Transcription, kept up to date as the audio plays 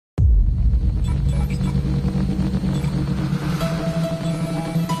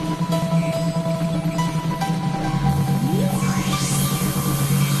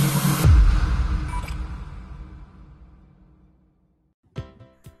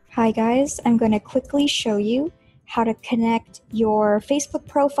Hi guys, I'm going to quickly show you how to connect your Facebook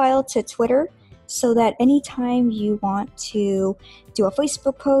profile to Twitter so that anytime you want to do a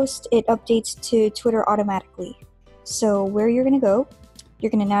Facebook post, it updates to Twitter automatically. So where you're going to go, you're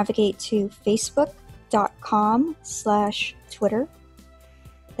going to navigate to facebook.com/Twitter.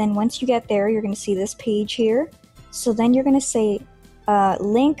 Then once you get there, you're going to see this page here. So then you're going to say,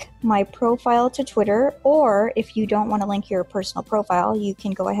 link my profile to Twitter, or if you don't want to link your personal profile, you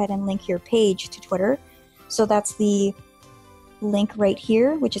can go ahead and link your page to Twitter. So that's the link right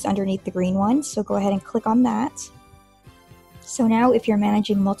here, which is underneath the green one. So go ahead and click on that. So now if you're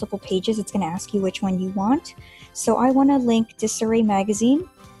managing multiple pages, it's going to ask you which one you want. So I want to link Disarray Magazine.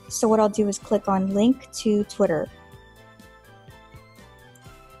 So what I'll do is click on link to Twitter.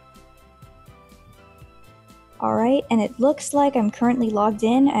 Alright, and it looks like I'm currently logged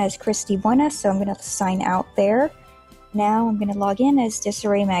in as Christy Buena, so I'm going to sign out there. Now I'm going to log in as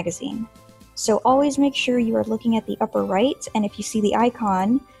Disarray Magazine. So always make sure you are looking at the upper right, and if you see the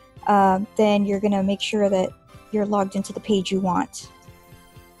icon, then you're going to make sure that you're logged into the page you want.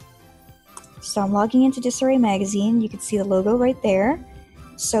 So I'm logging into Disarray Magazine. You can see the logo right there.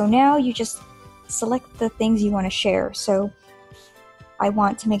 So now you just select the things you want to share. So I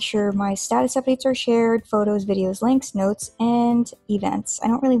want to make sure my status updates are shared, photos, videos, links, notes, and events. I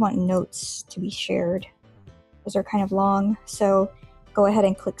don't really want notes to be shared. Those are kind of long. So go ahead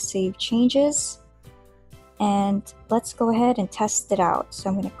and click Save Changes. And let's go ahead and test it out. So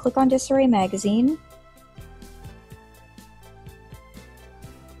I'm going to click on Disarray Magazine.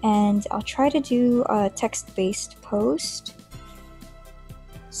 And I'll try to do a text-based post.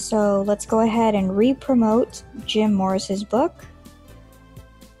 So let's go ahead and re-promote Jim Morris's book.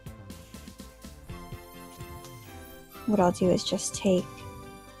 What I'll do is just take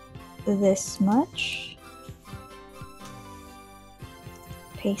this much,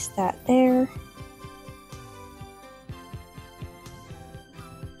 paste that there,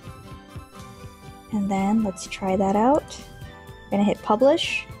 and then let's try that out. I'm going to hit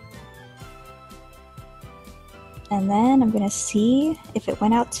publish, and then I'm going to see if it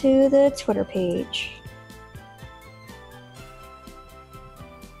went out to the Twitter page.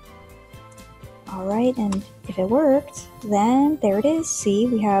 Alright, and if it worked, then there it is. See,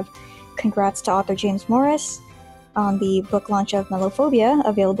 we have congrats to author James Morris on the book launch of Melophobia,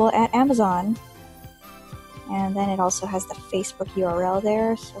 available at Amazon. And then it also has the Facebook URL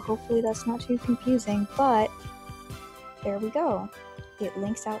there, so hopefully that's not too confusing, but there we go. It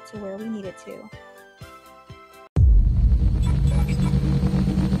links out to where we need it to.